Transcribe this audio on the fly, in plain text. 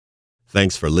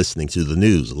Thanks for listening to the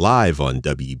news live on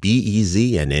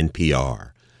WBEZ and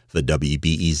NPR. The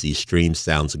WBEZ stream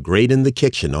sounds great in the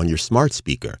kitchen on your smart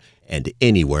speaker and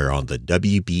anywhere on the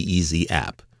WBEZ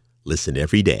app. Listen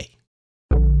every day.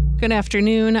 Good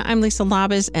afternoon. I'm Lisa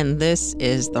Labas, and this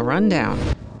is The Rundown.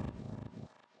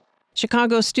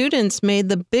 Chicago students made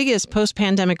the biggest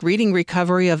post-pandemic reading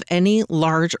recovery of any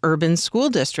large urban school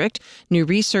district. New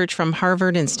research from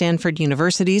Harvard and Stanford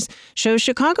universities shows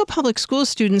Chicago public school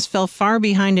students fell far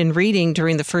behind in reading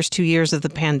during the first 2 years of the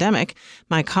pandemic.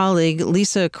 My colleague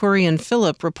Lisa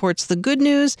Kurian-Phillip reports the good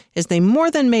news is they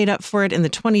more than made up for it in the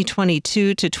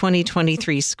 2022 to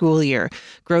 2023 school year.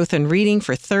 Growth in reading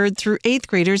for 3rd through 8th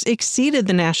graders exceeded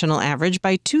the national average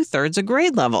by 2/3 a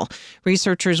grade level.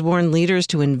 Researchers warn leaders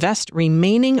to invest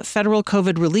remaining federal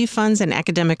COVID relief funds and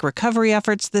academic recovery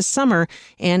efforts this summer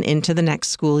and into the next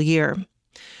school year.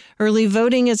 Early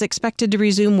voting is expected to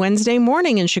resume Wednesday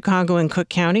morning in Chicago and Cook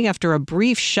County after a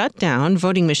brief shutdown.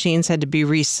 Voting machines had to be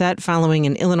reset following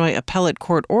an Illinois appellate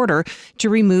court order to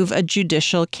remove a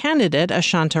judicial candidate,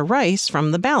 Ashanta Rice, from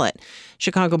the ballot.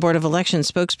 Chicago Board of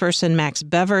Elections spokesperson Max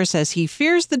Bever says he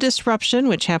fears the disruption,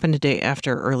 which happened a day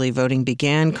after early voting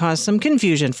began, caused some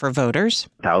confusion for voters.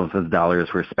 Thousands of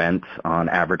dollars were spent on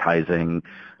advertising,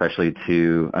 especially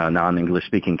to non-English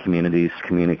speaking communities,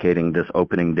 communicating this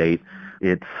opening date.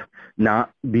 It's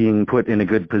not being put in a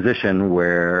good position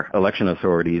where election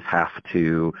authorities have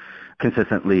to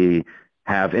consistently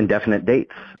have indefinite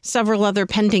dates. Several other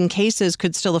pending cases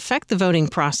could still affect the voting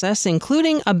process,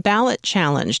 including a ballot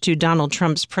challenge to Donald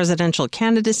Trump's presidential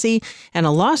candidacy and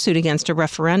a lawsuit against a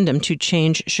referendum to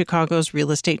change Chicago's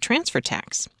real estate transfer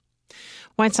tax.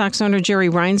 White Sox owner Jerry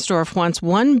Reinsdorf wants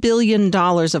 $1 billion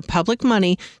of public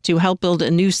money to help build a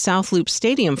new South Loop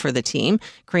stadium for the team.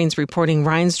 Crain's reporting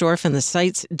Reinsdorf and the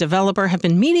site's developer have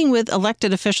been meeting with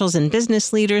elected officials and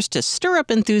business leaders to stir up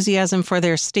enthusiasm for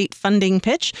their state funding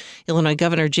pitch. Illinois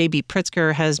Governor J.B.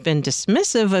 Pritzker has been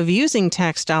dismissive of using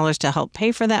tax dollars to help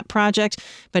pay for that project,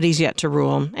 but he's yet to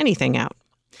rule anything out.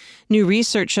 New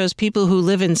research shows people who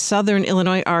live in southern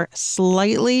Illinois are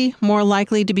slightly more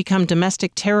likely to become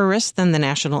domestic terrorists than the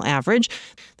national average.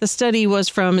 The study was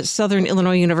from Southern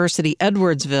Illinois University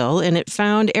Edwardsville, and it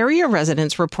found area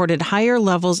residents reported higher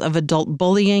levels of adult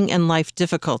bullying and life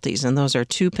difficulties, and those are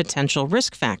two potential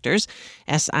risk factors.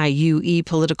 SIUE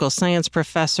political science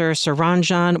professor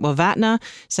Saranjan Wavatna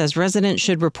says residents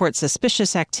should report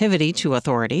suspicious activity to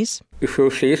authorities. If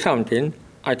you see something,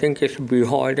 I think it's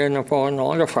beholden upon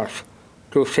all of us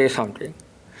to say something,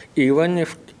 even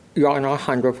if you are not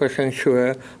 100%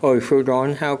 sure or if you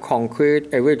don't have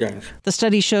concrete evidence. The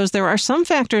study shows there are some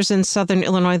factors in southern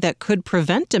Illinois that could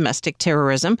prevent domestic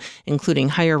terrorism, including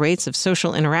higher rates of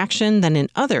social interaction than in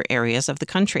other areas of the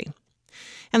country.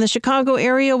 And the Chicago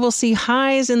area will see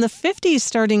highs in the 50s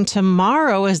starting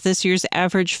tomorrow as this year's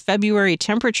average February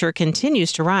temperature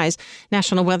continues to rise.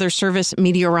 National Weather Service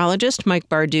meteorologist Mike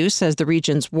Bardew says the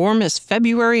region's warmest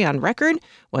February on record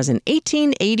was in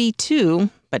 1882,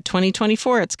 but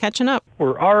 2024, it's catching up.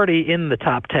 We're already in the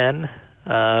top 10.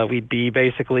 We'd be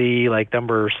basically like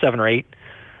number 7 or 8.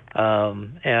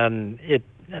 And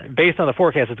based on the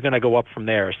forecast, it's going to go up from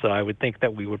there. So I would think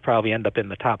that we would probably end up in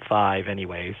the top 5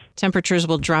 anyways. Temperatures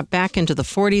will drop back into the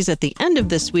 40s at the end of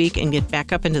this week and get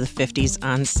back up into the 50s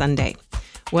on Sunday.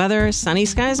 Weather, sunny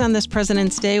skies on this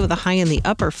President's Day with a high in the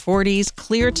upper 40s,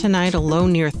 clear tonight, a low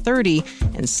near 30,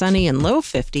 and sunny and low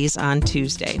 50s on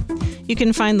Tuesday. You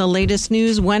can find the latest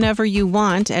news whenever you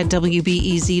want at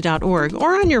WBEZ.org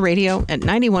or on your radio at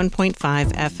 91.5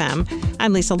 FM.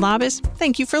 I'm Lisa Labas.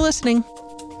 Thank you for listening.